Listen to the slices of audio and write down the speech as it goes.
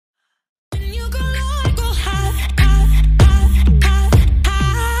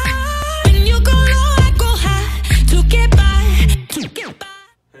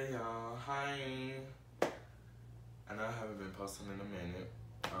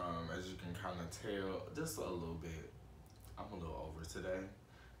kind of tell just a little bit. I'm a little over today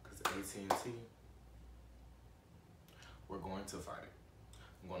because At&t, we're going to fight it.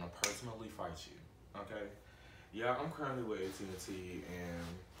 I'm going to personally fight you, okay? Yeah, I'm currently with At&t, and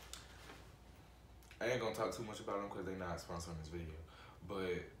I ain't gonna talk too much about them because they're not sponsoring this video,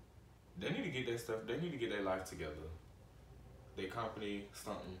 but they need to get their stuff, they need to get their life together. Their company,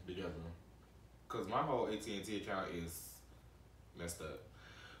 something together. Because my whole At&t account is messed up.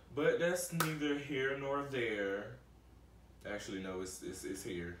 But that's neither here nor there. Actually, no, it's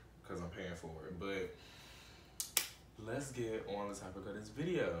here because I'm paying for it. But let's get on the topic of this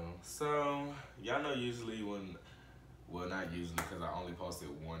video. So, y'all know usually when, well, not usually because I only posted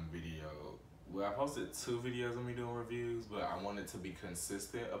one video. Well, I posted 2 videos of me doing reviews, but I wanted to be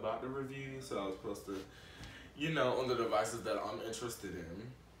consistent about the reviews. So I was supposed to, you know, on the devices that I'm interested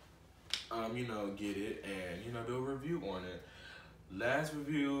in, you know, get it and, you know, do a review on it. Last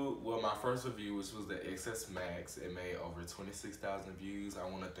review, well, my first review, which was the XS Max, it made over 26,000 views. I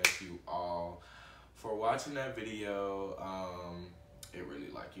want to thank you all for watching that video. It really,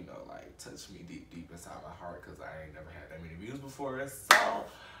 like, you know, like, touched me deep inside my heart because I ain't never had that many views before. So,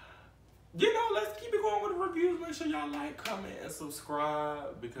 you know, let's keep it going with the reviews. Make sure y'all like, comment, and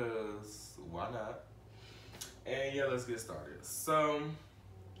subscribe because why not? And yeah, let's get started. So,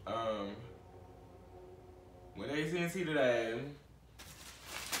 went to At&t today,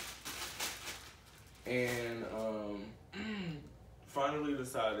 and finally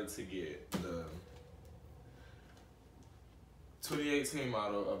decided to get the 2018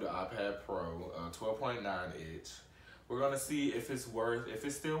 model of the iPad Pro, 12.9 inch. We're gonna see if it's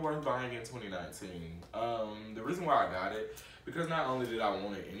still worth buying in 2019. The reason why I got it, because not only did I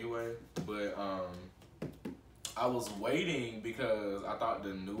want it anyway, but I was waiting because I thought the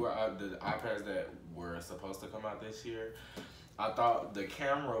iPads that were supposed to come out this year, I thought the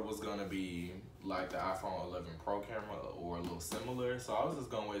camera was gonna be like the iPhone 11 Pro camera or a little similar. So I was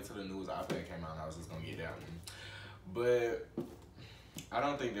just gonna wait till the newest iPad came out and I was just gonna get that one. But I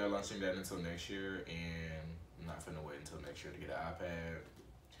don't think they're launching that until next year, and I'm not finna wait until next year to get an iPad.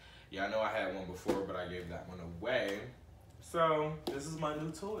 Yeah, I know I had one before, but I gave that one away. So this is my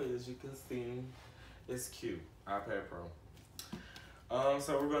new toy, as you can see. It's cute, iPad Pro.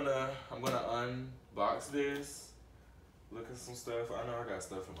 So I'm gonna unbox this. Look at some stuff. I know I got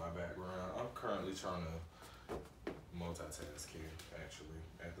stuff in my background. I'm currently trying to multitask here, actually,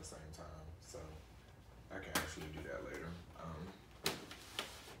 at the same time. So I can actually do that later.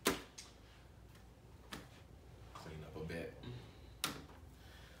 Clean up a bit.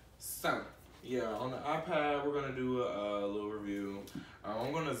 So, yeah, on the iPad, we're gonna do a little review.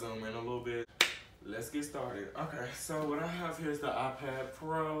 I'm gonna zoom in a little bit. Let's get started. Okay, so what I have here is the iPad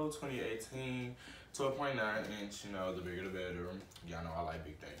Pro 2018, 12.9 inch, you know, the bigger the better. Y'all know I like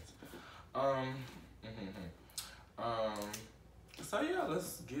big things. So yeah,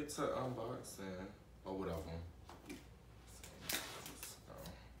 let's get to unboxing or whatever.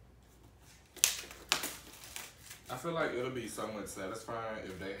 I feel like it'll be somewhat satisfying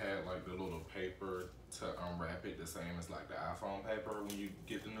if they had like the little paper to unwrap it the same as like the iPhone paper when you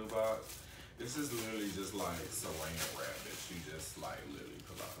get the new box. This is literally just like saran wrap that you just like literally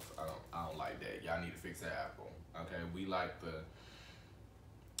pull off. I don't like that. Y'all need to fix that, Apple. Okay, we like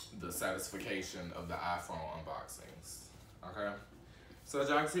the satisfaction of the iPhone unboxings. Okay, so as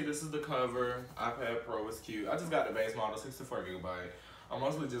y'all can see, this is the cover. iPad Pro is cute. I just got the base model, 64GB. I'm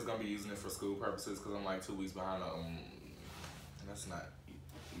mostly just gonna be using it for school purposes because I'm like 2 weeks behind. Let's not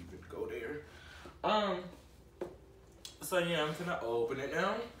even go there. So yeah, I'm gonna open it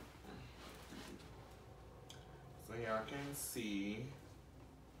now. So y'all can see.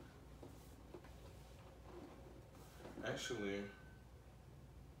 Actually,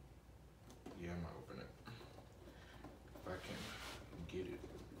 yeah, I'm gonna open it. If I can get it.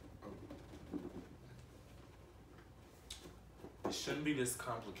 It shouldn't be this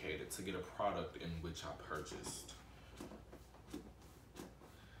complicated to get a product in which I purchased.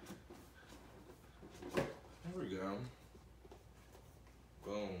 There we go.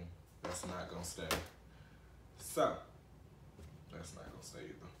 Boom. That's not gonna stay. So, that's not gonna stay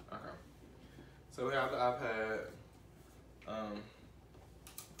either. Okay. So we have the iPad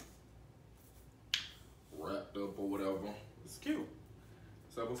wrapped up or whatever. It's cute.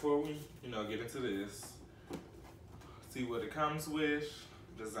 So before we, you know, get into this, see what it comes with.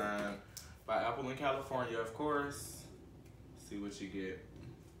 Designed by Apple in California, of course. See what you get.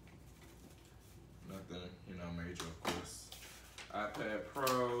 Nothing, you know, major, of course. iPad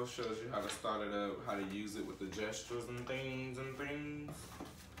Pro shows you how to start it up, how to use it with the gestures and things.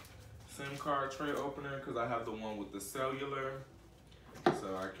 SIM card tray opener, because I have the one with the cellular.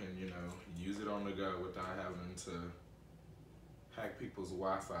 So I can, you know, use it on the go without having to hack people's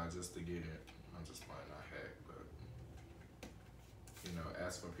Wi-Fi just to get it. I'm just might not hack, but, you know,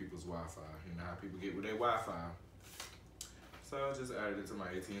 ask for people's Wi-Fi. You know how people get with their Wi-Fi. So I just added it to my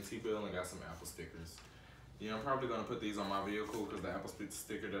At&t bill and got some Apple stickers. You know, I'm probably gonna put these on my vehicle because the Apple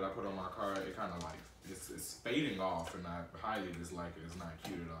sticker that I put on my car, it kind of like, it's fading off and I highly dislike it. It's not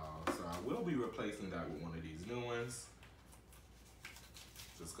cute at all. So I will be replacing that with one of these new ones.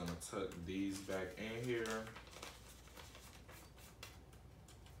 Just gonna tuck these back in here.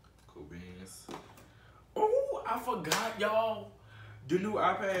 Cool beans. Oh, I forgot, y'all. The new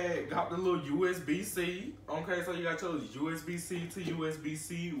iPad got the little USB-C. Okay, so you got your USB-C to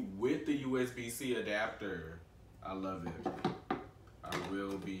USB-C with the USB-C adapter. I love it.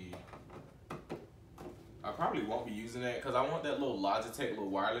 I probably won't be using that because I want that little Logitech little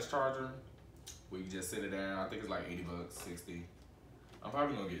wireless charger where you just sit it down. I think it's like 80 bucks, 60. I'm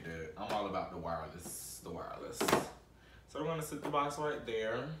probably gonna get that. I'm all about the wireless. So we're gonna sit the box right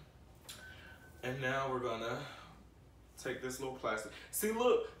there. And now we're gonna take this little plastic. See,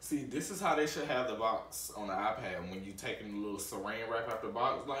 look, this is how they should have the box on the iPad when you taking the little saran wrap out the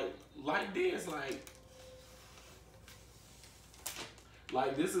box, like this,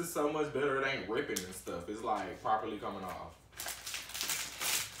 like this is so much better. It ain't ripping and stuff. It's like properly coming off.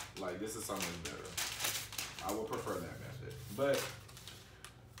 Like this is so much better. I would prefer that method, but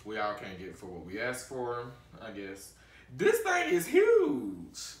we all can't get for what we asked for, I guess. This thing is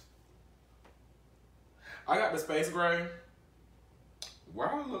huge. I got the space gray. Why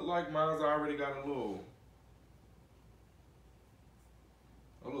do it look like mine's already got a little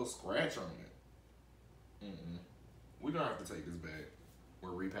scratch on it? We're gonna have to take this back.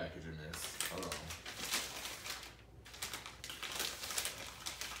 We're repackaging this. Hold on.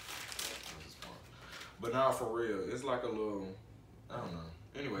 But now for real, it's like a little, I don't know.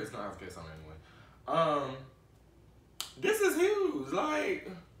 Anyway, it's gonna have a case on it anyway. This is huge,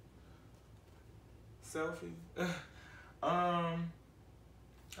 like, selfie. I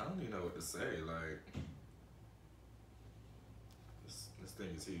don't even know what to say, like, this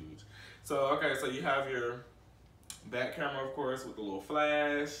thing is huge. So, okay, so you have your back camera, of course, with the little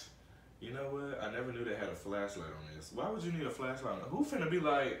flash. You know what? I never knew they had a flashlight on this. Why would you need a flashlight on it? Who finna be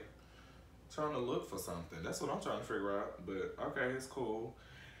like, trying to look for something? That's what I'm trying to figure out, but okay, it's cool.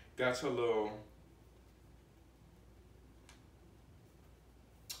 Got your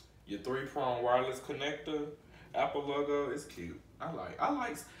 3-prong wireless connector, Apple logo. It's cute. I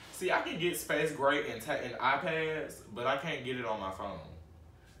like. See, I can get space gray in iPads, but I can't get it on my phone.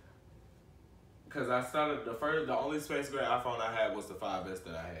 Cause I started the only space gray iPhone I had was the 5S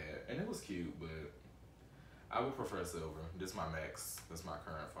that I had, and it was cute, but I would prefer silver. This is my Max. That's my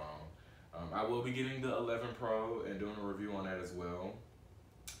current phone. I will be getting the 11 Pro and doing a review on that as well.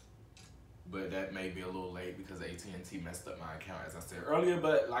 But that may be a little late because At&t messed up my account, as I said earlier.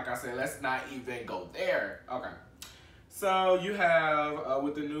 But like I said, let's not even go there. Okay. So you have,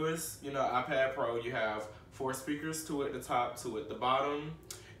 with the newest, iPad Pro, you have 4 speakers, 2 at the top, 2 at the bottom.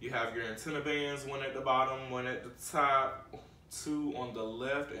 You have your antenna bands, 1 at the bottom, 1 at the top, 2 on the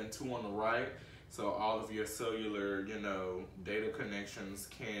left and 2 on the right. So all of your cellular, data connections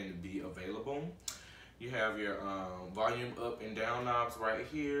can be available. You have your volume up and down knobs right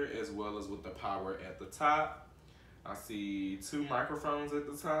here, as well as with the power at the top. I see 2 microphones at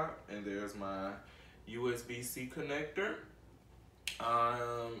the top, and there's my USB-C connector.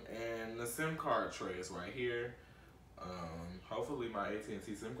 And the SIM card tray is right here. Hopefully my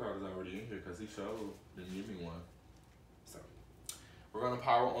At&t SIM card is already in here because he didn't give me one. So we're gonna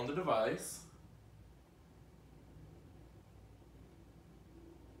power on the device.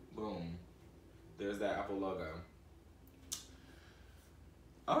 Boom. There's that Apple logo.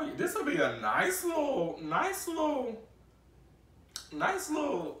 Oh, this will be a nice little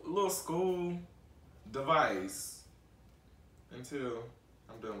school device until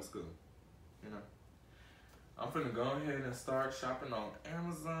I'm done with school. I'm finna go ahead and start shopping on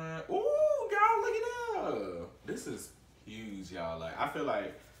Amazon. Ooh, y'all, look at that. This is huge, y'all. Like, I feel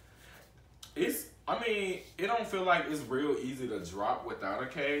like it don't feel like it's real easy to drop without a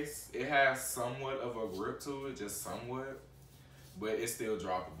case. It has somewhat of a grip to it, just somewhat, but it's still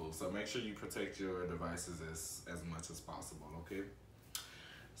droppable. So make sure you protect your devices as much as possible, okay?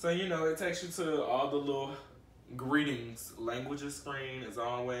 So, it takes you to all the little greetings, languages screen as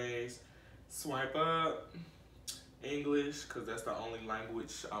always. Swipe up, English, because that's the only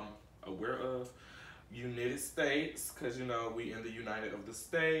language I'm aware of. United States, because we in the United of the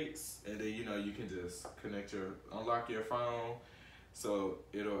States, and then you can just unlock your phone, So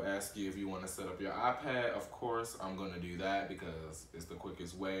it'll ask you if you want to set up your iPad. Of course, I'm going to do that because it's the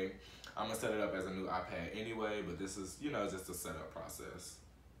quickest way. I'm going to set it up as a new iPad anyway, but this is, you know, just a setup process.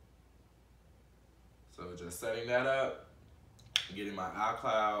 So just setting that up, getting my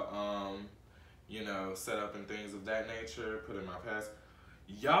iCloud, you know, set up and things of that nature, put in my password.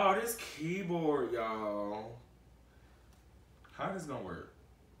 Y'all, this keyboard, y'all. How this gonna work?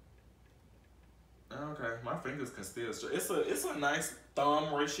 Okay, my fingers can still it's a nice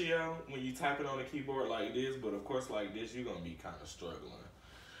thumb ratio when you tap it on the keyboard like this, but of course like this you're gonna be kind of struggling.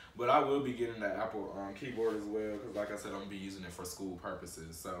 But I will be getting the Apple keyboard as well, because like I said, I'm gonna be using it for school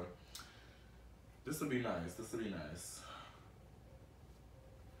purposes. So this will be nice. This will be nice.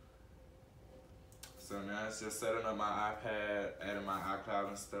 So now it's just setting up my iPad, adding my iCloud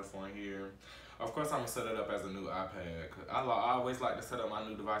and stuff on here. Of course, I'm gonna set it up as a new iPad. Cause I always like to set up my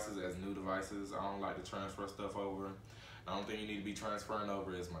new devices as new devices. I don't like to transfer stuff over. The only thing you need to be transferring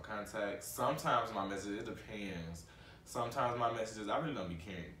over is my contacts. Sometimes my messages, it depends. Sometimes my messages, I really don't be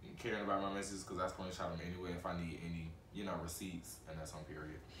caring about my messages because I screenshot them anyway if I need any, you know, receipts, and that's on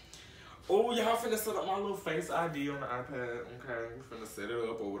period. Oh, y'all finna set up my little Face ID on the iPad. Okay, we finna set it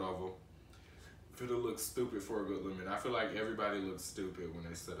up or whatever. It'll look stupid for a good limit. I feel like everybody looks stupid when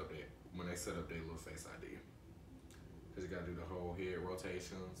they set up their little Face ID. Cause you gotta do the whole head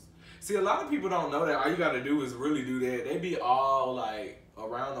rotations. See, a lot of people don't know that. All you gotta do is really do that. They be all like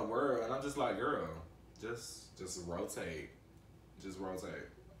around the world, and I'm just like, girl, just rotate, just rotate.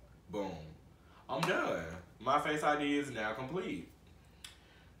 Boom, I'm done. My Face ID is now complete.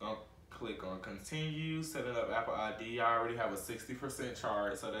 Gonna click on continue, setting up Apple ID. I already have a 60%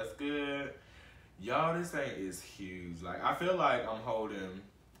 charge, so that's good. Y'all, this thing is huge. Like, I feel like I'm holding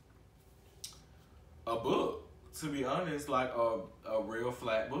a book, to be honest, like a real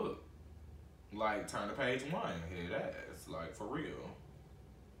flat book. Like, turn to page 1, hear that. It's like, for real.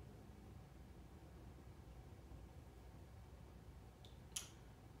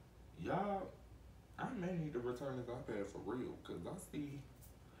 Y'all, I may need to return this iPad for real, because I see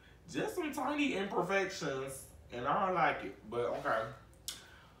just some tiny imperfections, and I don't like it, but okay.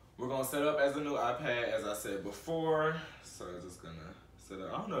 We're gonna set up as a new iPad, as I said before. So I'm just gonna set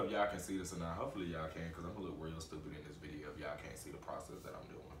up. I don't know if y'all can see this or not. Hopefully y'all can, because I'm gonna look real stupid in this video if y'all can't see the process that I'm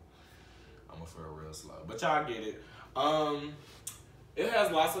doing. I'm gonna feel real slow, but y'all get it. It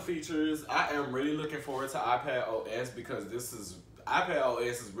has lots of features. I am really looking forward to iPad OS, because iPad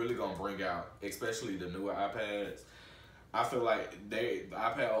OS is really gonna bring out, especially the newer iPads. I feel like the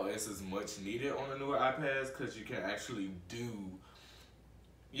iPad OS is much needed on the newer iPads, because you can actually do,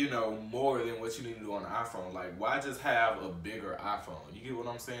 you know, more than what you need to do on the iPhone. Like, why just have a bigger iPhone? You get what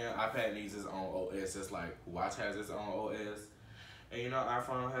I'm saying? iPad needs its own OS, just like Watch has its own OS. And, you know,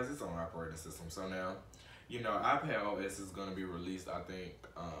 iPhone has its own operating system. So now, you know, iPad OS is going to be released, I think,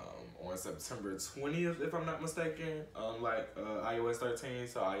 on September 20th, if I'm not mistaken. iOS 13,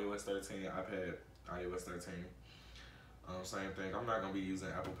 so iOS 13, iPad, iOS 13. Same thing. I'm not going to be using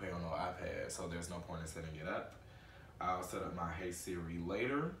Apple Pay on no iPad, so there's no point in setting it up. I'll set up my Hey Siri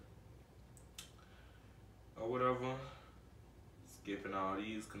later or whatever. Skipping all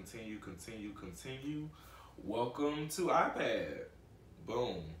these. Continue, continue, continue. Welcome to iPad.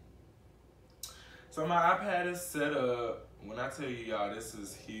 Boom. So my iPad is set up. When I tell you, y'all, this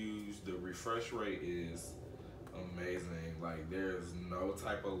is huge. The refresh rate is amazing. Like, there's no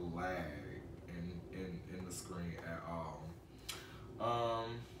type of lag in the screen at all.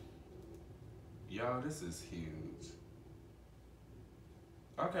 Y'all, this is huge.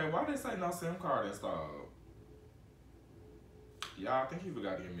 Okay, why did it say no SIM card installed? Y'all, I think he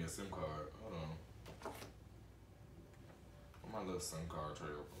forgot to give me a SIM card. Hold on. Where my little SIM card tray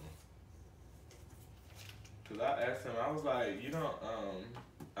open? Cause I asked him, I was like,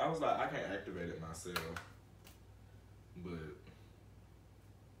 I can't activate it myself. But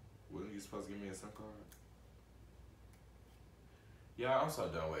wasn't you supposed to give me a SIM card? Yeah, I'm so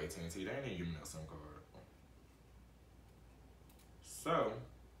done with At&t. They ain't even give me no SIM card. So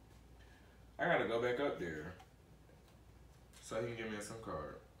I gotta go back up there so he can give me a SIM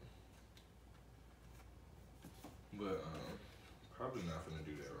card. But probably not gonna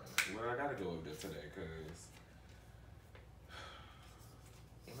do that right now. Well, I gotta go up there today, cause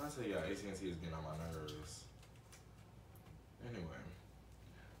when I tell y'all At&t is getting on my nerves. Anyway,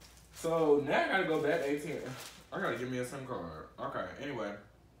 so now I gotta go back to At&t. I gotta give me a SIM card. Okay. Anyway,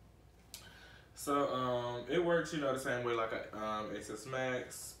 so it works, you know, the same way like a XS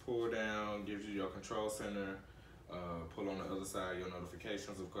Max. Pull down gives you your control center. Pull on the other side your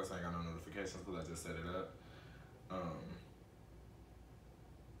notifications. Of course, I ain't got no notifications because I just set it up.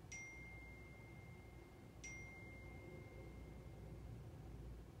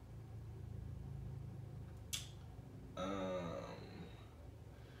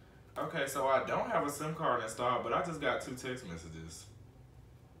 Okay, so I don't have a SIM card installed, but I just got 2 text messages.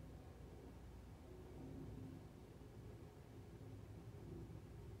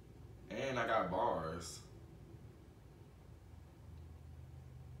 And I got bars.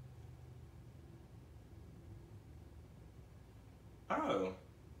 Oh.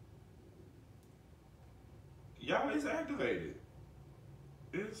 Y'all, it's activated.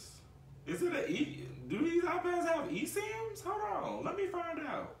 Is it do these iPads have eSIMs? Hold on, let me find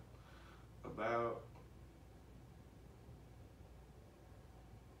out. About.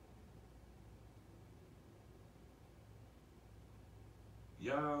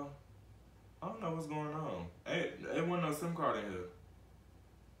 Y'all, I don't know what's going on. Hey, there wasn't no SIM card in here.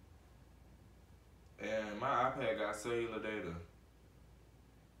 And my iPad got cellular data.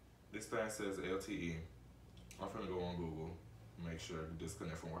 This thing says LTE. I'm finna go on Google, make sure to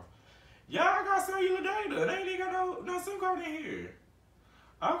disconnect from Wi-Fi. Yeah, I got cellular data. They ain't even got no SIM card in here.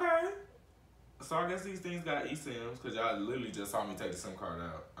 Okay. So I guess these things got eSIMs, because y'all literally just saw me take the SIM card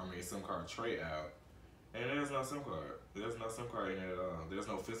out. I mean, SIM card tray out. And there's no SIM card. There's no SIM card in there at all. There's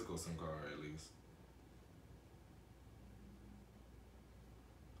no physical SIM card, at least.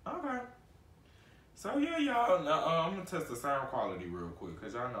 Okay. So yeah, y'all, I'm gonna test the sound quality real quick,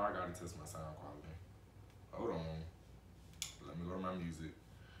 because y'all know I gotta test my sound quality. Hold on. Let me go to my music.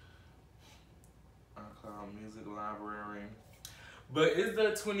 iCloud Music Library. But is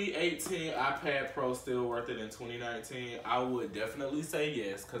the 2018 iPad Pro still worth it in 2019? I would definitely say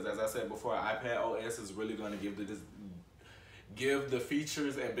yes, because as I said before, iPad OS is really going to give the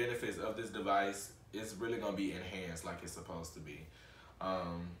features and benefits of this device. It's really going to be enhanced like it's supposed to be.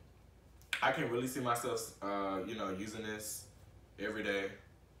 I can really see myself, using this every day,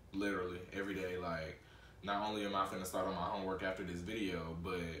 literally every day. Like, not only am I finna start on my homework after this video,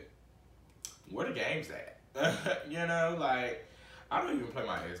 but where the games at? Like, I don't even play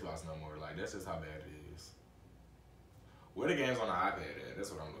my Xbox no more. Like, that's just how bad it is. Where the games on the iPad at?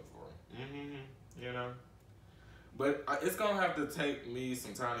 That's what I'm looking for. But it's gonna have to take me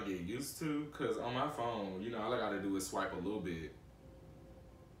some time to get used to, because on my phone, all I gotta do is swipe a little bit,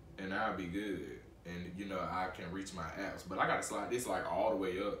 and I'll be good. And, I can reach my apps. But I gotta slide this, like, all the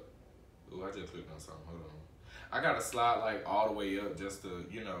way up. Ooh, I just clicked on something. Hold on. I gotta slide, like, all the way up just to,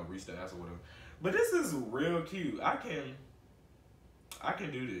 reach the apps or whatever. But this is real cute. I can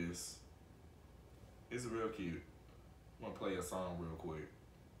do this. It's real cute. I'm gonna play a song real quick.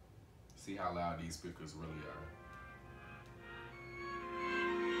 See how loud these speakers really are.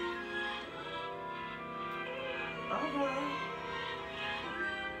 Okay.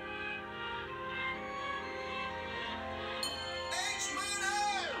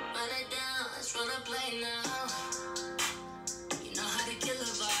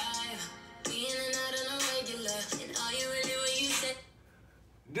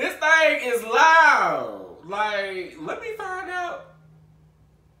 This thing is loud. Like, let me find out.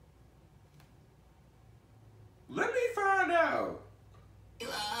 You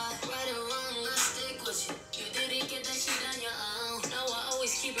are right or wrong, I stick with you. You didn't get that shit on your own. No, I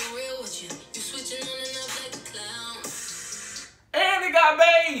always keep it real with you. You switching on and off like a clown. And it got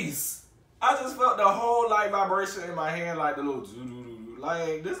bass. I just felt the whole like vibration in my hand, like the little doo-doo-doo.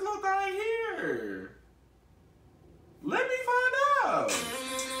 Like this little thing here. Let me find out.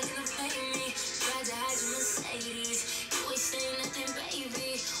 You're not gonna play me. Tried to hide your Mercedes. You ain't saying nothing,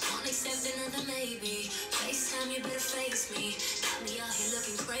 baby. Won't accept another maybe. FaceTime, you better face me. Got me out here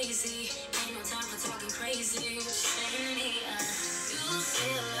looking crazy. Ain't no time for talking crazy. What you saying to me? You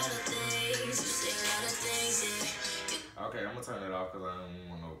say a lot of things. You say a lot of things, yeah. Okay, I'm gonna turn it off because I don't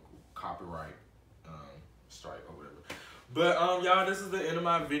want no copyright strike or whatever. But y'all, this is the end of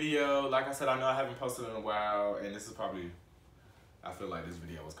my video. Like I said, I know I haven't posted in a while, and this is probably, I feel like this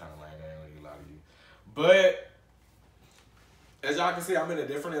video was kind of lame. I ain't gonna lie to you. But as y'all can see, I'm in a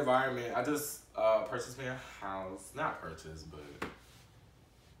different environment. I just purchased me a house. Not purchased, but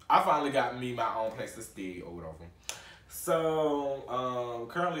I finally got me my own place to stay or whatever. So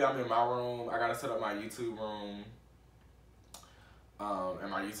currently I'm in my room. I gotta set up my YouTube room. And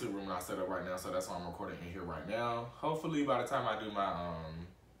my YouTube room not set up right now, so that's why I'm recording in here right now. Hopefully by the time I do my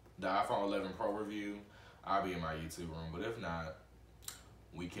the iPhone 11 Pro review, I'll be in my YouTube room. But if not,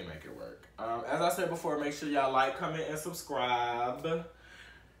 we can make it work. As I said before, make sure y'all like, comment, and subscribe.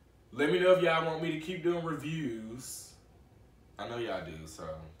 Let me know if y'all want me to keep doing reviews. I know y'all do, so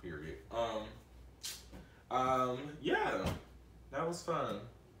period. Yeah, that was fun.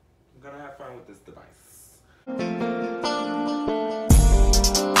 I'm gonna have fun with this device.